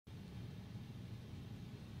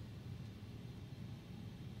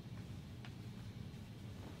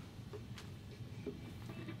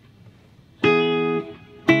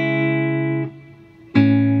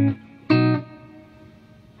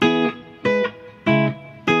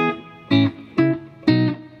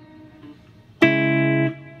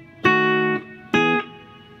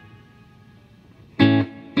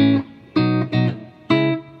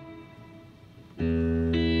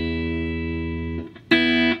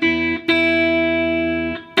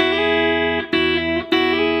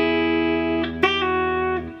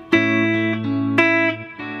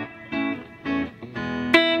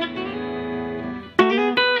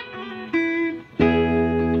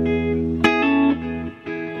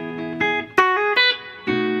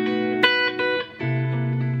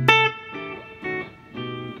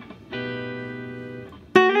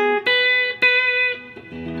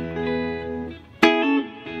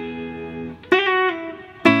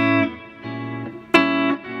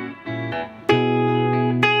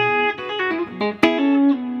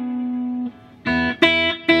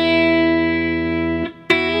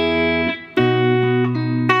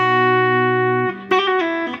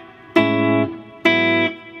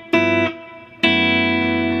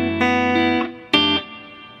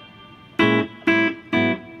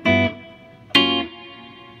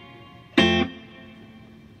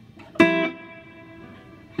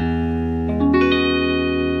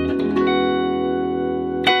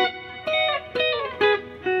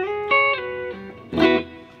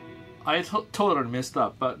I totally messed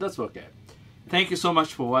up, but that's okay. Thank you so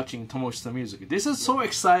much for watching Tomoshita Music. This is so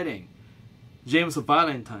exciting. James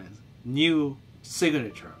Valentine's new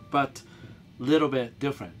signature, but a little bit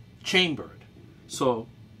different. Chambered. So,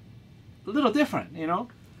 a little different, you know?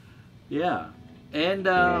 Yeah.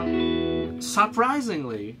 And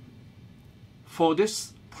surprisingly, for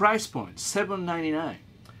this price point, $7.99,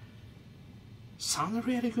 sounded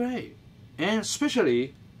really great. And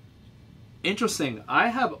especially interesting, I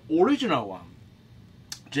have original one,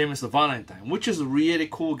 James Valentine, which is a really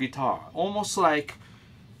cool guitar, almost like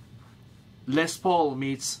Les Paul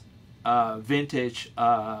meets vintage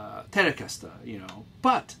Telecaster, you know.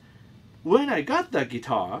 But when I got that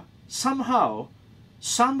guitar, somehow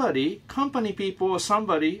somebody, company people or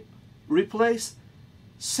somebody, replaced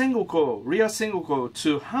single coil, real single coil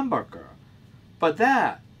to humbucker. But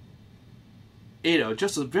that, you know,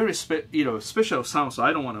 just a very special sound, so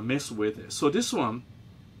I don't want to mess with it. So this one,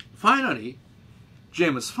 finally,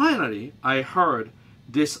 James, finally, I heard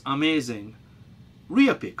this amazing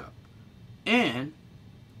rear pickup. And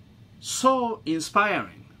so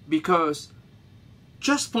inspiring, because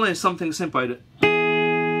just playing something simple,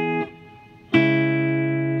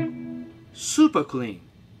 super clean.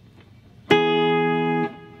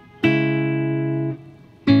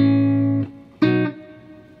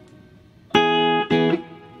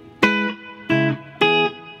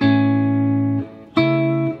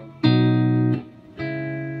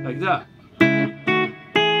 Like that.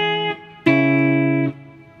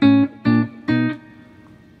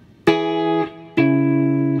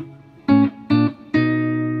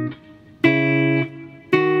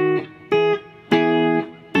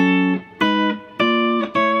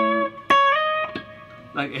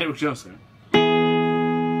 Like Eric Johnson.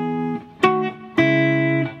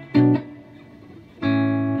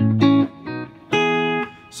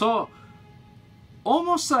 So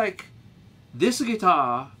almost like this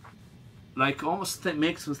guitar, like almost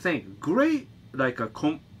makes me think great, like a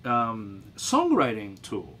songwriting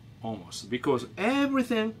tool almost, because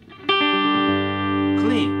everything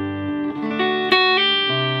clean.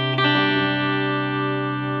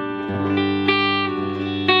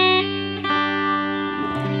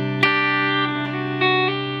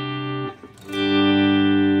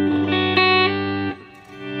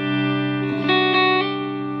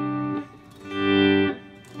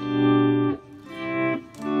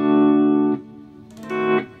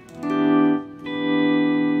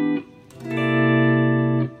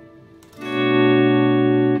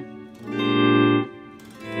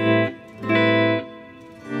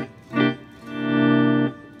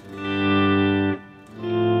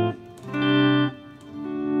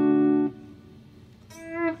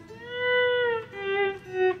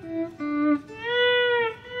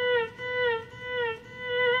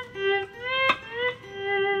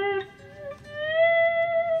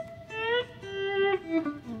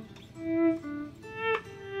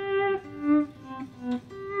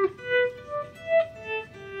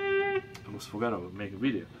 Forgot to make a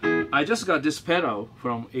video. I just got this pedal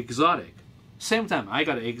from Exotic. Same time, I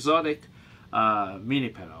got an Exotic mini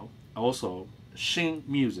pedal. Also, Shin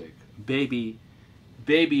Music, baby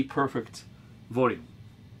perfect volume.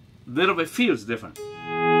 Little bit feels different.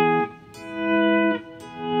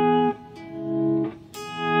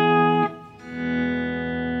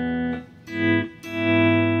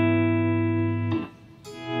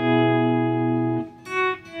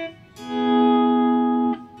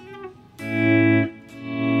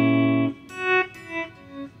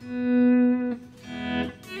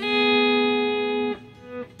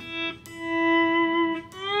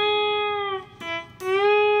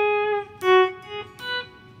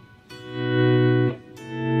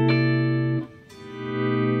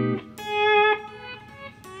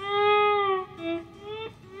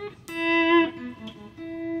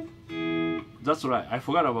 That's right. I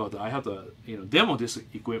forgot about that. I have to, demo this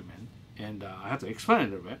equipment, and I have to explain it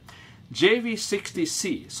a little bit.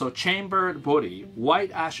 JV60C, so chambered body,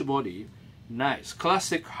 white ash body, nice,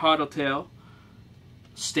 classic hardtail,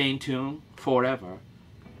 stain tune forever.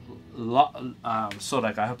 So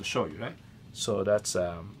like I have to show you, right? So that's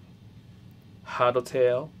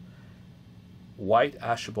hardtail, white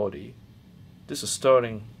ash body. This is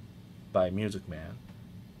starting by Music Man,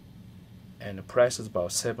 and the price is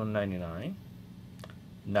about $7.99.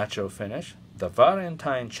 Natural finish, the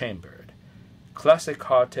Valentine Chambered, classic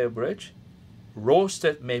hardtail bridge,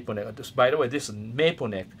 roasted maple neck. By the way, this maple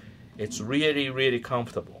neck, it's really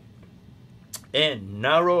comfortable, and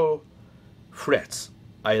narrow frets.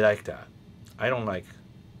 I like that. I don't like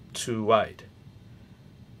too wide.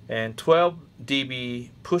 And 12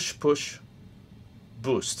 dB push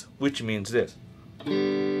boost, which means this.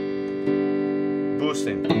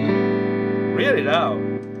 boosting. Really loud.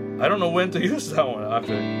 I don't know when to use that one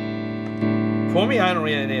after. For me, I don't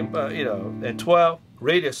really need, but you know, and 12,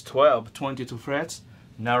 radius 12, 22 frets,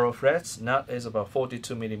 narrow frets, nut is about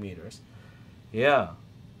 42 millimeters. Yeah.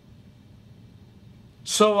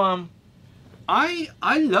 So,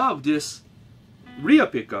 I love this rear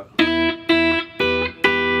pickup.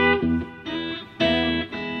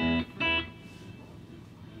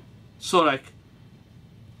 So like,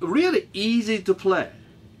 really easy to play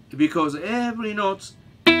because every note.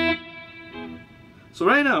 So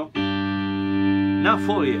right now, not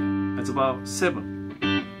 4 yet, it's about 7.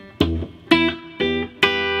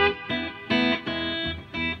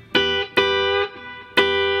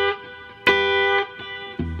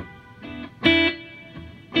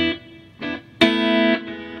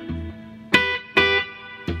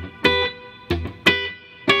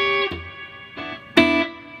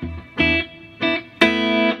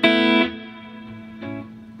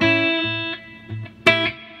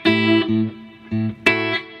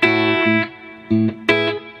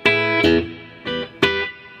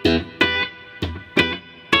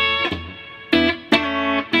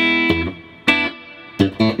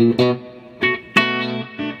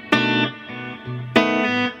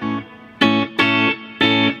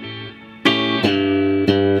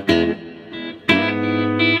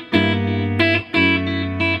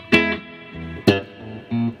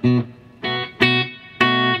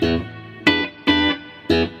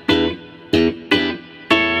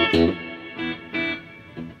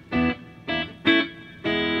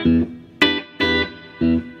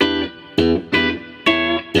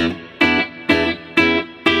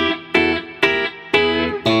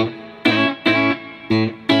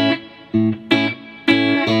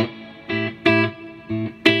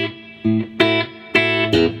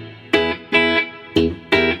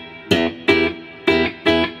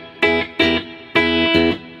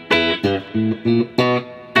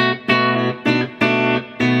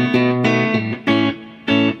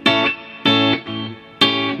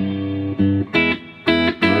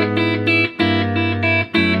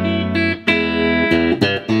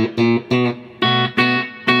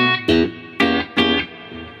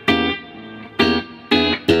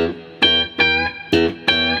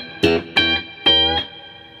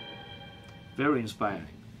 Very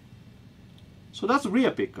inspiring. So that's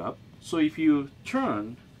rear pickup. So if you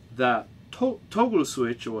turn the toggle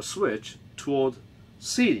switch or switch toward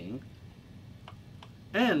seating,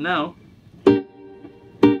 and now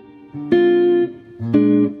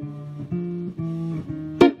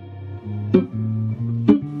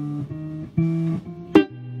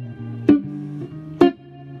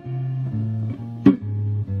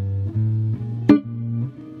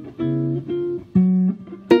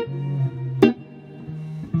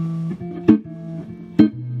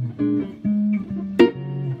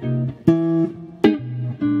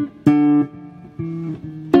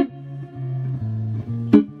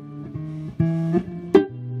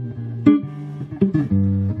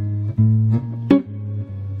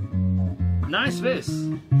nice bass.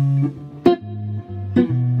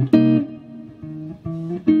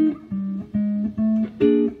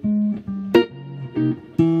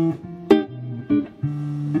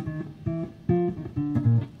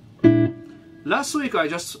 Last week I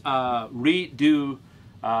just redo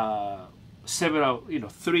several,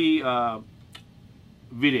 3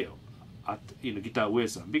 video at Guitar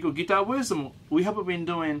Wisdom, because Guitar Wisdom we have been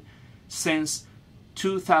doing since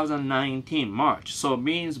 2019 March, so it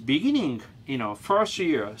means beginning, first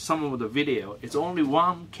year, some of the video it's only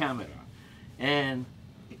 1 camera, and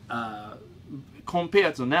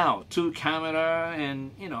compared to now 2 camera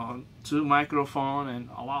and 2 microphone and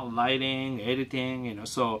a lot of lighting, editing,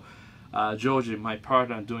 so George, my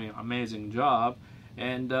partner, doing an amazing job,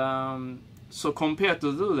 and so compared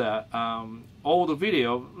to do that, all the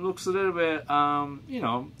video looks a little bit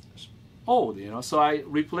old, so I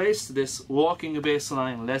replaced this walking bass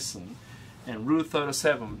line lesson and Route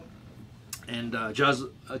 37 and jazz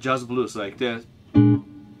blues like this. And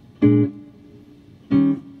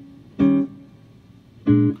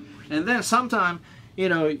then sometime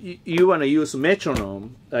you want to use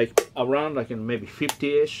metronome like around maybe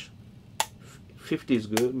 50ish. 50 is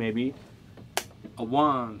good, maybe.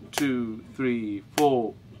 1, 2, 3,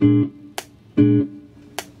 4.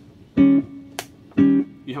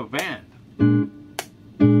 You have a band.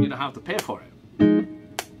 You don't have to pay for it.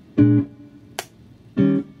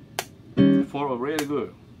 4 are really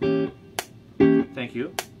good. Thank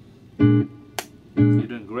you. You're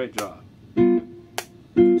doing a great job.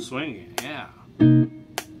 Swinging, yeah.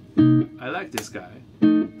 I like this guy.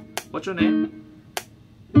 What's your name?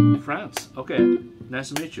 France. Okay. Nice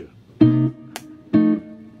to meet you.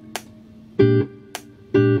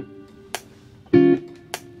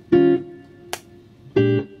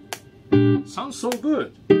 Sounds so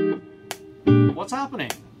good. What's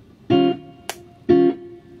happening?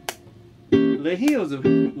 The heels are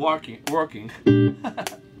working.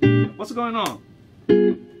 What's going on?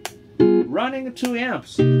 Running 2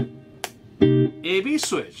 amps. AB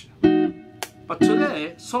switch. But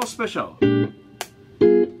today, so special.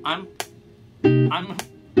 I'm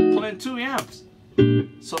playing 2 amps.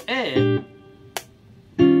 So A.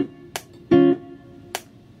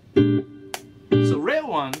 So red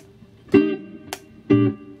one,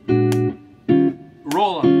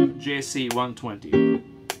 Roland JC120,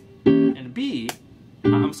 and B,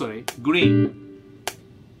 I'm sorry, green.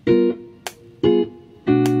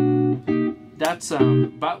 That's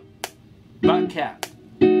Badcat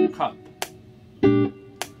Cub.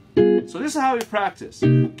 So this is how we practice.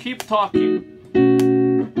 Keep talking.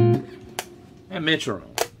 And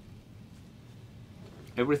metronome.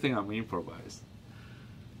 Everything I'm improvised.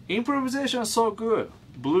 Improvisation is so good.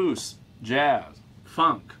 Blues, jazz,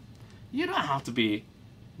 funk. You don't have to be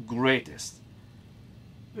greatest.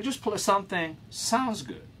 You just play something, sounds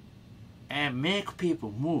good, and make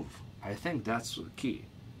people move. I think that's the key.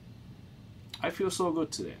 I feel so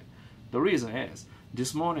good today. The reason is,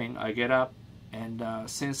 this morning I get up and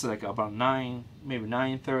since like about 9, maybe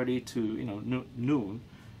 9:30 to noon,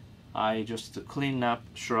 I just clean up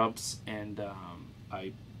shrubs and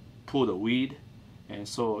I pull the weed. And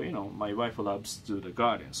so, my wife loves to do the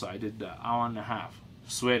garden. So I did the hour and a half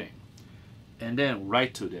sweating. And then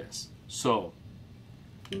right to this. So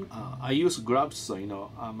I use gloves, so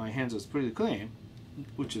my hands is pretty clean,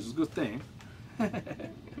 which is a good thing.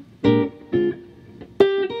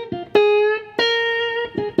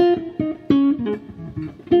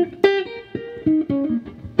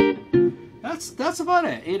 That's about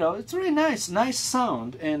it. It's really nice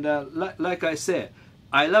sound. And like I said,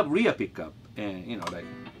 I love rear pickup. And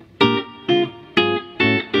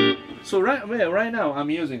so right now I'm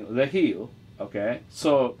using Lehle, okay?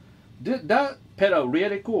 So that pedal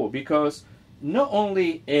really cool because not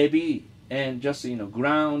only AB and just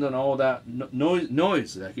ground and all that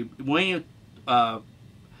noise like when you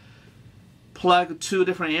plug 2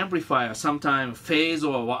 different amplifiers, sometimes phase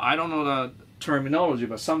or I don't know the terminology,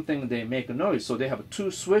 but something they make a noise. So they have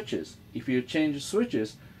 2 switches. If you change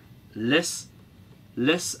switches, less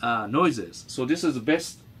noises. So this is the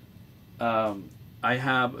best. I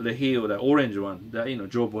have the heel, the orange one that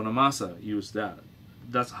Joe Bonamassa used that.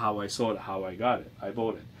 That's how I saw it, how I got it. I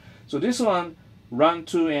bought it. So this one run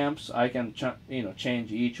 2 amps. I can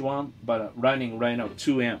change each one, but running right now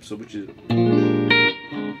 2 amps. So which is,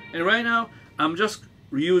 and right now I'm just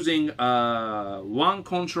using one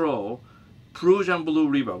control Prussian blue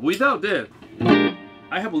reverb. Without that,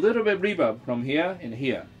 I have a little bit reverb from here and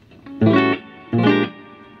here.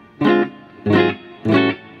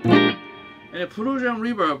 And Prussian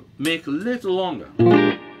reverb make a little longer.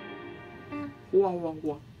 Wah, wah,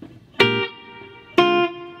 wah.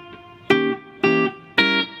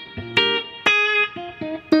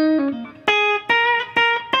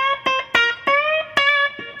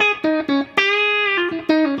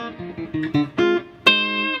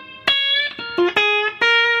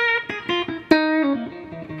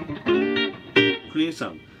 Clean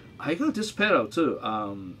sound. I got this pedal too.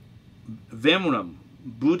 Vemuram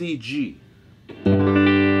Budi G.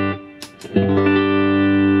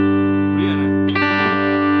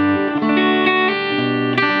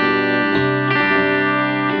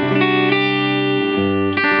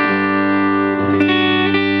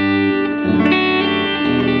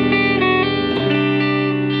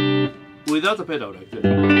 Without the pedal like this.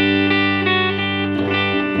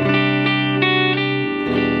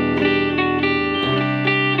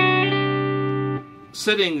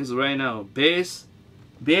 Settings right now, bass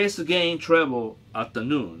gain treble at the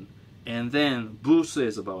noon, and then boost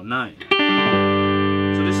is about 9.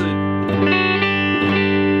 So this is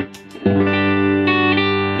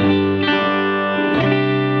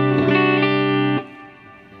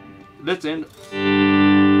let's end.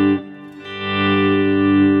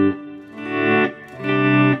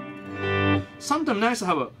 Sometimes nice to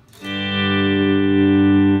have a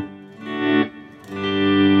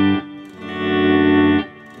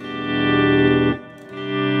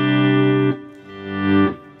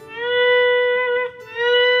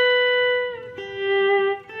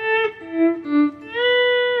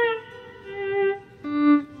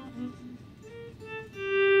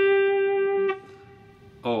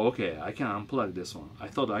okay, I can unplug this one. I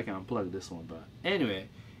thought I can unplug this one, but anyway,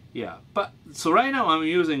 yeah. But so right now I'm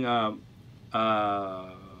using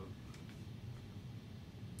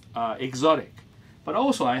exotic, but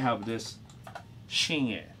also I have this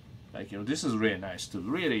Shin, like this is really nice too,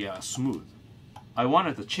 really smooth. I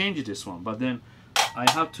wanted to change this one, but then I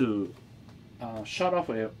have to shut off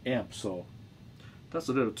an amp, so that's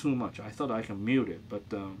a little too much. I thought I can mute it, but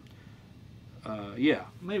yeah,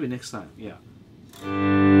 maybe next time. Yeah.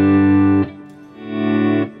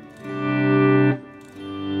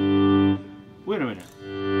 Wait a minute.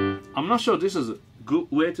 I'm not sure this is a good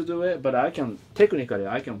way to do it, but I can technically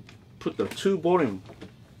put the 2 volume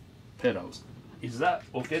pedals. Is that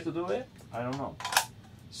okay to do it? I don't know.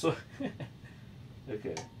 So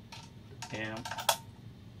okay. And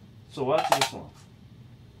so what's this one?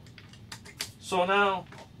 So now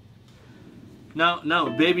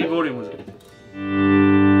baby volume.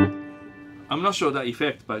 I'm not sure that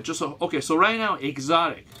effect, but just okay. So right now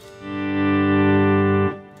exotic.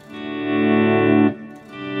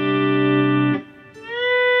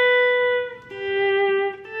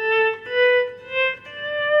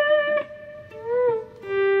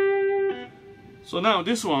 So now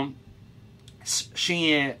this one,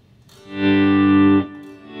 Shinye.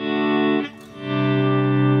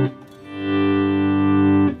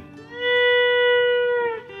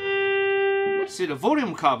 See, the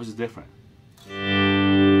volume curve is different.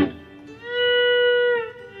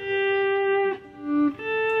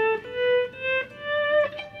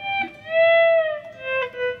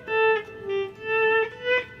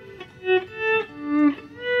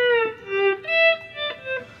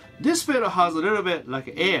 This pedal has a little bit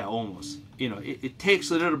like air almost. You know, it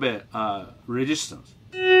takes a little bit resistance.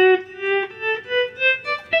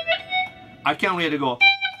 I can't really go.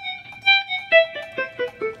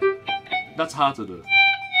 That's hard to do.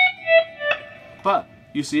 But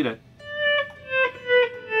you see that.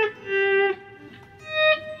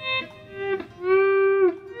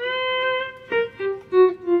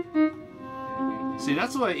 See,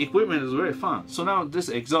 that's why equipment is very fun. So now this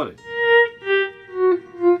exotic.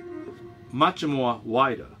 Much more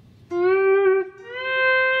wider.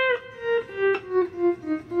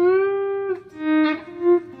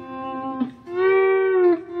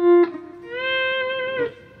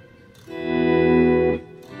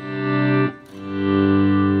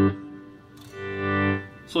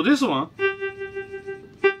 So this one,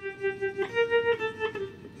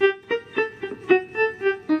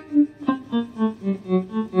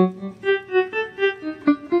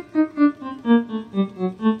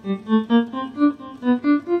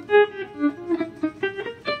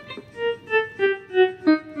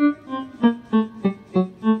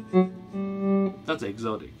 that's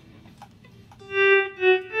exotic.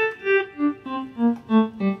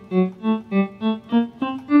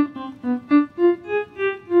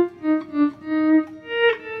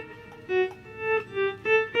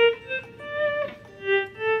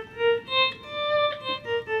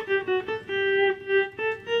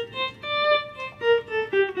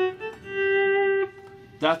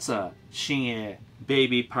 That's a Shinye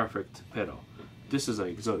Baby Perfect pedal. This is an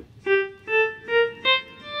exotic.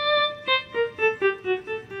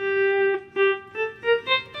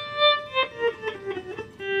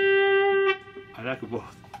 I like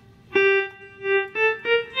both.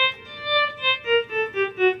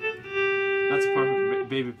 That's perfect,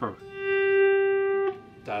 Baby Perfect.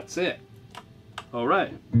 That's it. All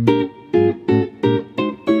right.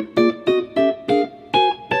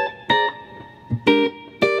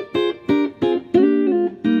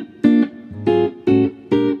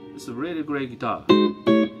 Great guitar.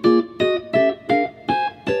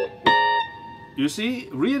 You see,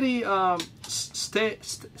 really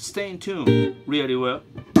stay in tune really well.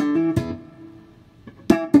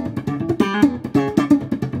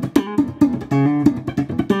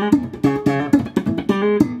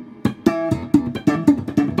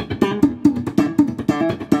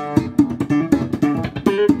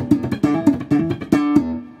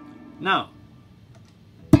 Now,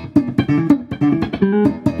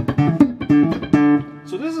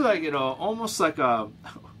 so this is like, you know, almost like a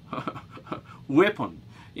weapon,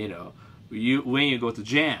 you know, when you go to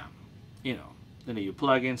jam, you know, then you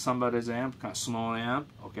plug in somebody's amp, kind of small amp,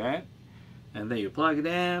 okay, and then you plug it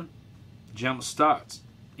in, jam starts,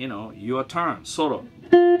 you know, your turn, solo,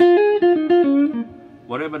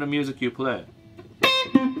 whatever the music you play.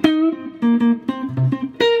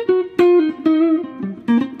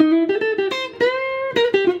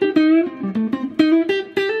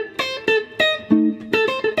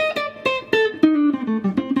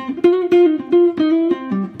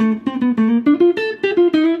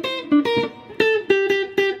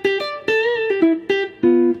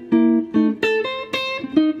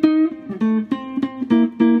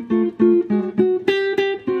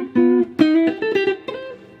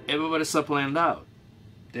 Everybody's planned out.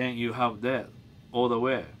 Then you have that all the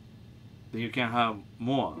way. Then you can have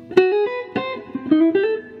more.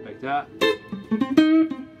 that.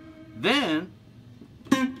 Then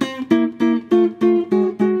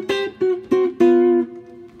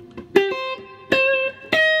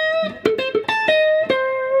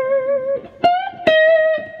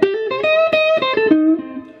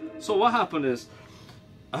so what happened is,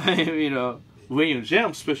 you know, when you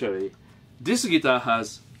jam especially, this guitar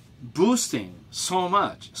has boosting so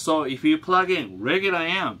much. So if you plug in regular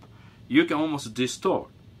amp, you can almost distort.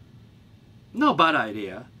 No bad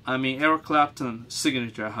idea. I mean, Eric Clapton's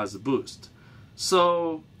signature has a boost.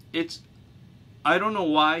 So it's, I don't know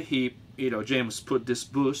why he, you know, James put this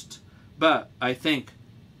boost, but I think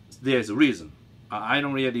there's a reason. I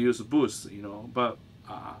don't really use a boost, you know, but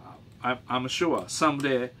I'm sure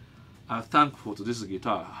someday I'm thankful to this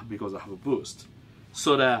guitar because I have a boost.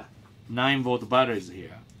 So the 9-volt battery is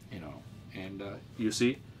here, you know, and you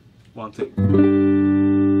see one thing.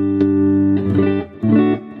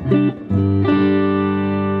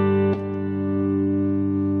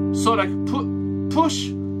 So like push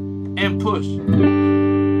and push.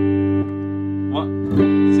 What?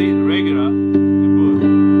 See, regular and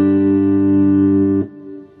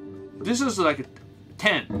push. This is like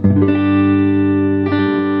 10.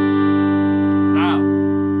 Now.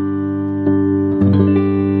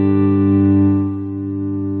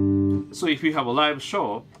 So if you have a live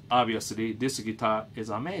show, obviously this guitar is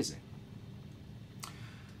amazing.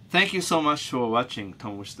 Thank you so much for watching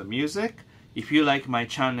Tomo's the Music. If you like my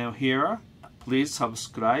channel here, please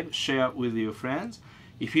subscribe, share with your friends.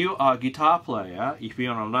 If you are a guitar player, if you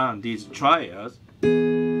want to learn these triads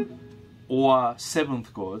or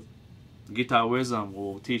 7th chord, Guitar Wisdom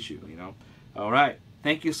will teach you, you know. Alright,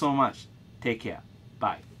 thank you so much. Take care.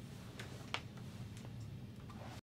 Bye.